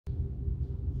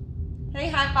Hey,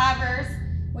 high fivers.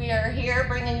 We are here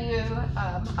bringing you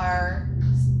our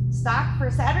stock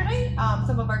for Saturday.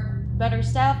 Some of our better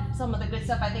stuff, some of the good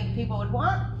stuff I think people would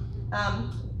want.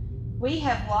 We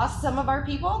have lost some of our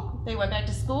people. They went back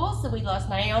to school, so we lost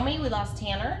Naomi, we lost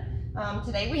Tanner.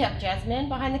 Today we have Jasmine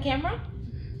behind the camera.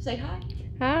 Say hi.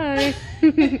 Hi.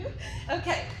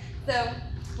 Okay, so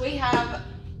we have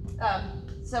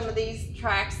some of these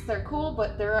tracks. They're cool,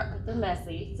 but they're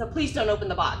messy. So please don't open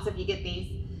the box if you get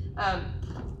these.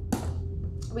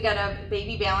 We got a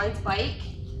baby balance bike.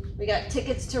 We got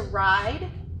tickets to ride.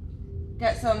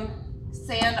 Got some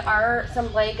sand art, some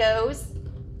Legos.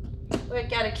 We've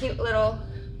got a cute little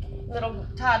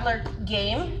toddler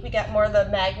game. We got more of the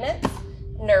magnets,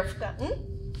 Nerf gun.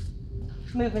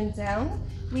 Moving down,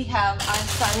 we have our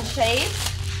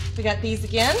sunshades. We got these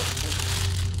again.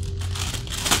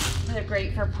 They're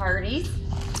great for parties.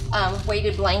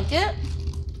 Weighted blanket.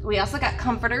 We also got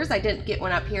comforters. I didn't get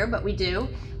one up here, but we do.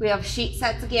 We have sheet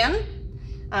sets again.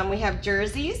 We have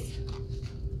jerseys.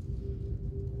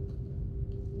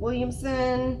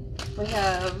 Williamson. We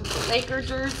have Laker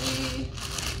jersey.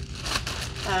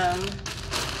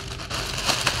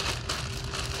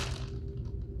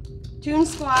 Toon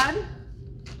Squad.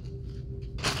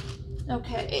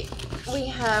 Okay, we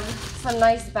have some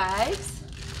nice bags.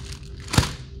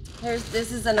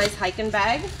 This is a nice hiking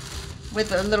bag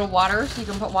with a little water, so you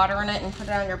can put water in it and put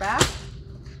it on your back.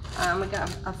 We got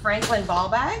a Franklin ball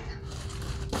bag.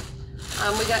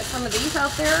 We got some of these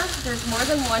out there. There's more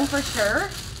than one for sure.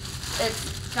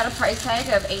 It's got a price tag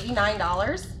of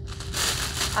 $89.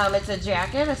 It's a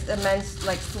jacket. It's a men's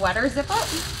like sweater zip up.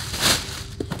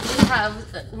 We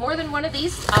have more than one of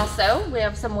these also. We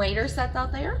have some waiter sets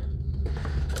out there.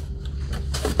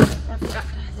 I forgot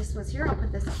this was here. I'll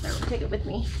put this up there. We'll take it with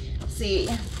me. Let's see,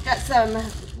 got some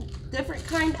different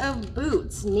kind of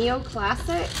boots.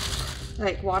 Neoclassic,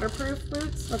 like waterproof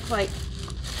boots.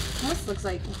 Almost looks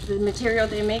like the material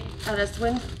they make out of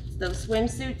those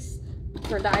swimsuits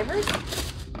for divers.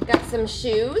 Got some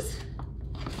shoes.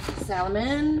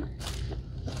 Salmon.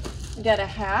 We got a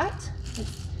hat.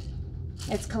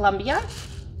 It's Columbia.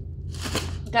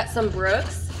 Got some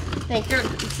Brooks. I think they're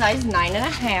size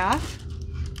 9.5.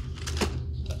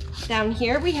 Down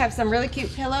here we have some really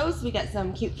cute pillows. We got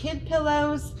some cute kid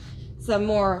pillows, some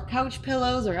more couch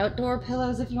pillows or outdoor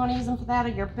pillows if you want to use them for that, or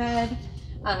your bed.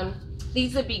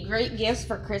 These would be great gifts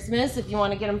for Christmas if you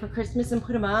want to get them for Christmas and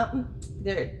put them up.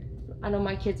 I know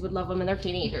my kids would love them and they're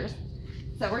teenagers.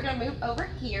 So we're going to move over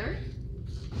here.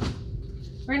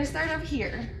 We're going to start over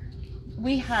here.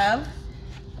 We have,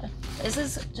 this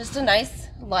is just a nice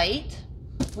light.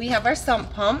 We have our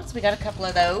sump pumps. We got a couple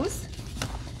of those.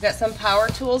 We got some power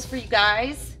tools for you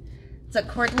guys. It's a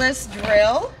cordless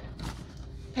drill,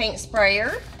 paint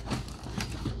sprayer.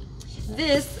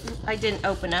 This I didn't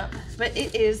open up, but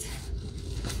it is,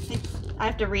 I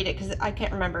have to read it because I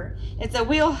can't remember. It's a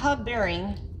wheel hub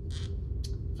bearing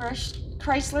for a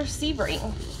Chrysler Sebring.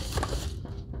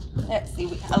 Let's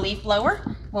see, a leaf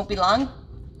blower. Won't be long.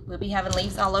 We'll be having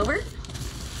leaves all over.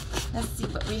 Let's see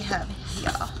what we have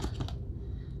here.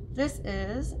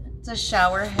 It's a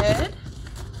shower head,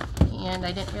 and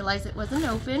I didn't realize it wasn't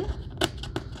open.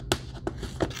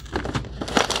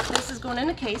 This is going in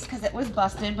a case because it was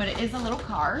busted, but it is a little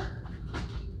car.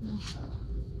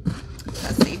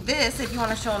 Let's see this, if you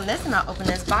want to show them this, and I'll open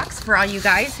this box for all you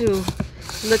guys who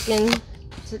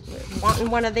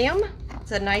wanting one of them.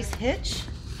 It's a nice hitch.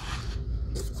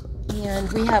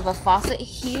 And we have a faucet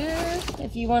here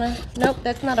if you want to, nope,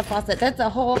 that's not a faucet. That's a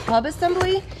whole hub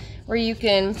assembly where you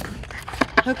can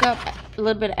hook up a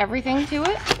little bit of everything to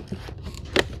it.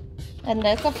 And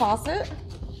that's a faucet.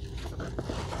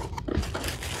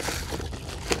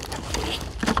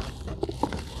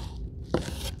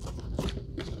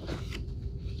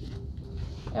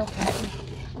 Okay.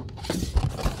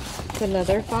 It's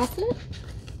another faucet.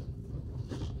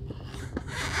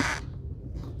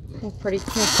 Pretty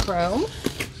cool chrome.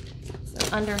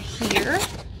 So under here,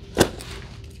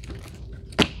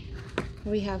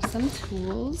 we have some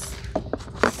tools.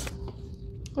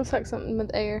 Looks like something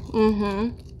with air.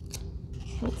 Mm-hmm.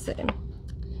 Let's see.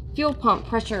 Fuel pump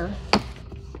pressure.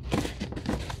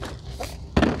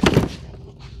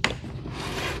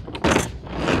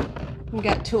 We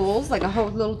got tools, like a whole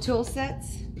little tool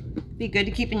sets. Be good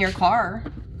to keep in your car.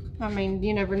 I mean,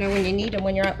 you never know when you need them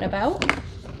when you're out and about.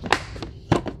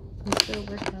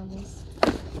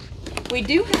 We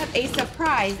do have a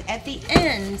surprise at the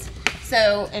end.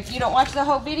 So if you don't watch the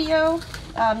whole video,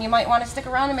 you might want to stick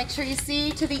around and make sure you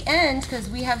see to the end, because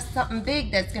we have something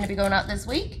big that's going to be going out this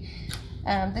week.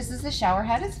 This is the shower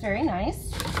head. It's very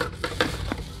nice.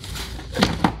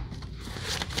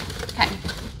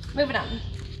 moving on.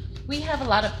 We have a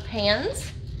lot of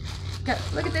pans.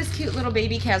 Look at this cute little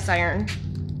baby cast iron.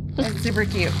 It's super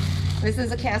cute. This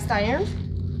is a cast iron.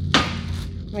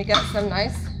 We got some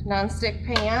nice non-stick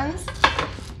pans.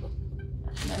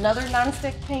 Another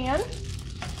non-stick pan.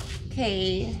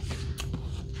 Okay.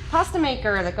 Pasta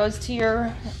maker that goes to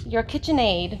your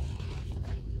KitchenAid.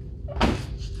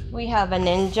 We have a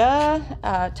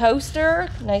Ninja toaster,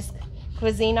 nice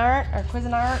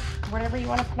Cuisinart, whatever you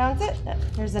want to pronounce it.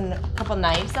 There's a couple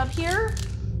knives up here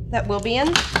that will be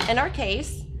in our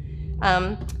case.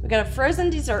 We got a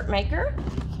frozen dessert maker.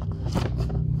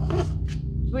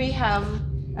 We have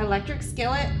electric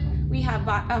skillet. We have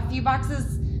a few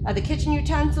boxes of the kitchen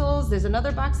utensils. There's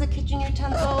another box of kitchen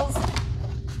utensils.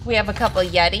 We have a couple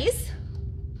Yetis.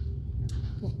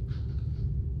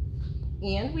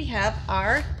 And we have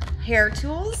our hair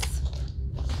tools.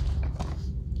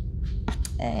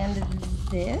 And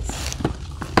this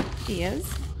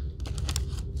is,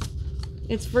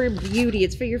 it's for beauty,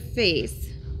 it's for your face.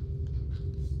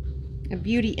 A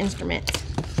beauty instrument.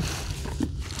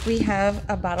 We have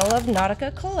a bottle of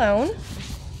Nautica cologne.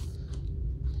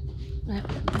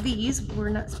 These were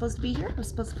not supposed to be here. I was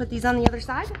supposed to put these on the other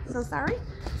side. So sorry.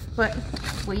 But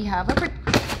we have a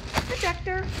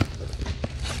projector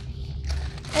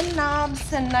and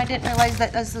knobs, and I didn't realize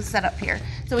that this was set up here.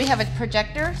 So we have a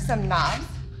projector, some knobs.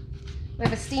 We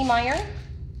have a steam iron.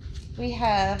 We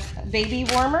have a baby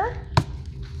warmer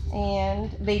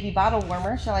and baby bottle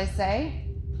warmer, shall I say.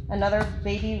 Another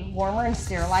baby warmer and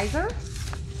sterilizer.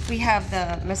 We have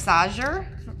the massager.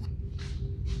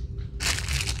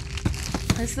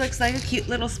 This looks like a cute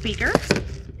little speaker.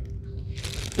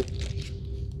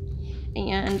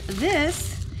 And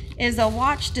this is a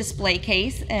watch display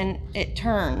case, and it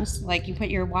turns, like you put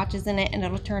your watches in it and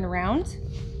it'll turn around.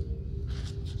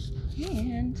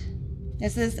 And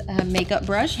this is a makeup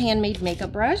brush, handmade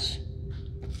makeup brush.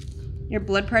 Your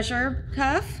blood pressure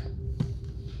cuff.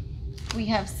 We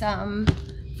have some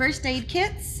first aid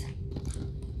kits.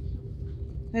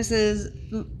 This is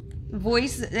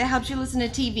voice that helps you listen to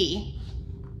TV.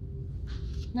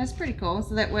 That's pretty cool.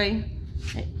 So that way,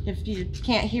 if you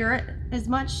can't hear it as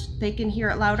much, they can hear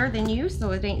it louder than you,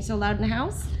 so it ain't so loud in the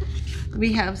house.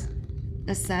 We have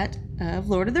a set of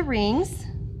Lord of the Rings,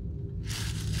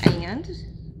 and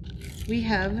we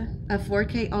have a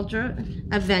 4K Ultra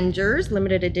Avengers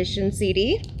limited edition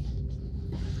CD.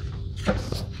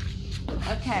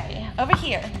 Okay, over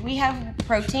here we have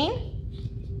protein.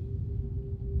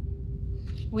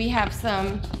 We have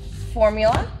some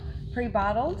formula,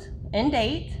 pre-bottled and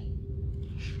date.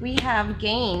 We have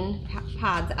Gain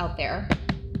pods out there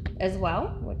as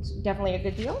well, which is definitely a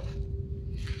good deal.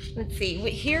 Let's see,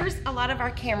 here's a lot of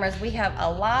our cameras. We have a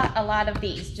lot of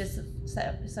these, just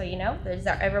so you know. These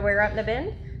are everywhere out in the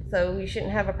bin, so you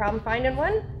shouldn't have a problem finding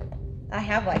one. I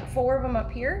have like 4 of them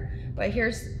up here, but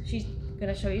she's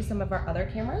gonna show you some of our other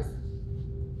cameras.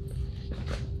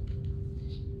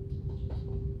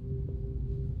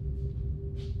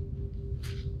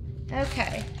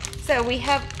 Okay, so we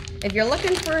have, if you're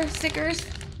looking for stickers,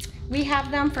 we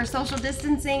have them for social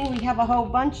distancing. We have a whole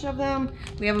bunch of them.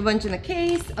 We have a bunch in the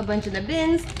case, a bunch in the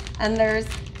bins, and there's,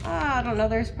 I don't know,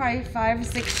 there's probably 5 or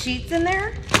 6 sheets in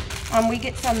there. We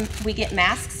get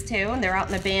masks too, and they're out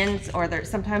in the bins, or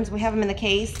sometimes we have them in the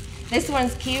case. This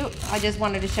one's cute. I just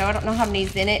wanted to show. I don't know how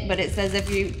many's in it, but it says if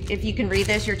you can read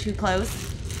this, you're too close.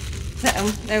 So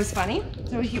that was funny.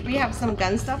 So we have some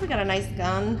gun stuff. We got a nice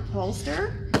gun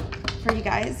holster for you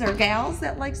guys or gals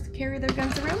that likes to carry their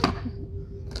guns around.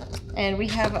 And we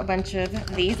have a bunch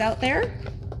of these out there.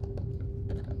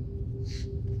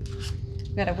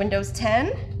 We've got a Windows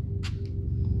 10.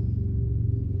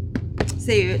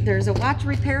 So there's a watch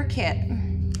repair kit.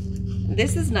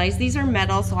 This is nice. These are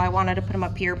metal, so I wanted to put them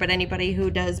up here, but anybody who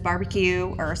does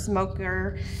barbecue or a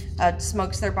smoker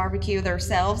smokes their barbecue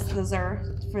themselves, those are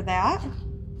for that.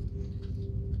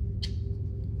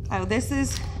 Oh, this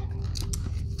is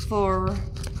for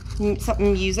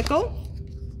something musical.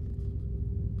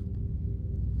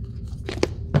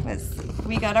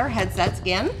 We got our headsets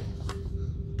again.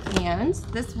 And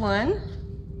this one,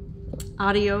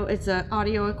 audio, it's an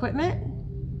audio equipment.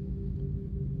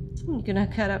 You're gonna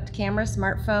cut up the camera,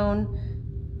 smartphone.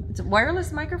 It's a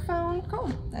wireless microphone.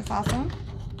 Cool, that's awesome.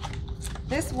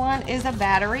 This one is a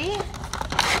battery.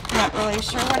 Not really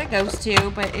sure what it goes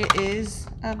to, but it is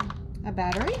a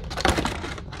battery.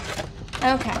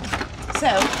 Okay,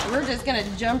 so we're just gonna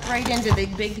jump right into the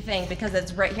big thing because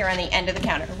it's right here on the end of the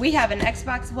counter. We have an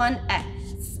Xbox One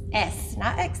S,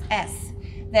 not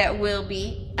XS, that will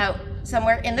be out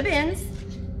somewhere in the bins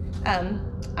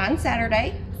on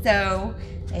Saturday. So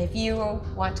if you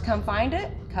want to come find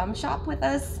it, come shop with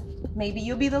us. Maybe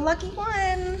you'll be the lucky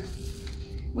one.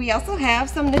 We also have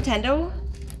some Nintendo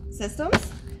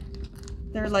systems.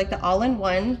 They're like the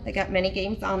all-in-one. They got many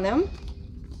games on them.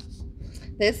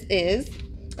 This is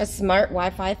a smart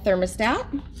Wi-Fi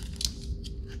thermostat.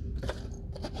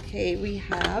 Okay, we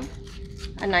have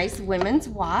a nice women's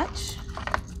watch.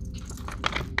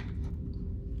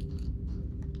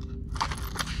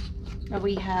 And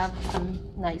we have some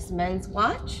nice men's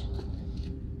watch.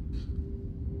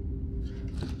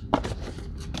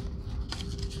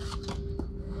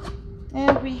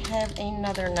 And we have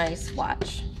another nice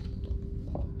watch.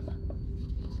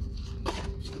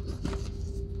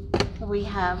 We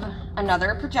have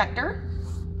another projector.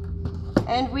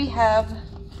 And we have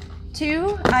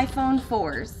 2 iPhone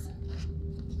 4s.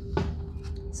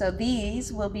 So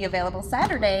these will be available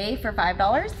Saturday for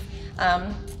 $5.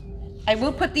 I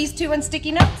will put these 2 on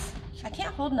sticky notes. I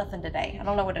can't hold nothing today. I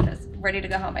don't know what it is. Ready to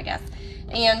go home, I guess.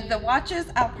 And the watches,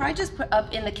 I'll probably just put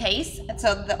up in the case. And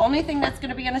so the only thing that's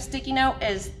gonna be on a sticky note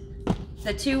is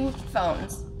the 2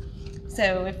 phones.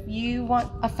 So if you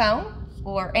want a phone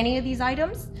or any of these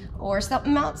items or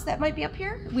something else that might be up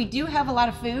here, we do have a lot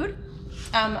of food.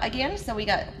 Again, so we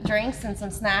got drinks and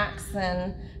some snacks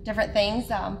and different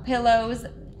things, pillows.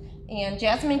 And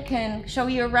Jasmine can show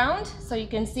you around so you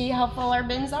can see how full our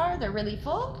bins are. They're really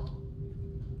full.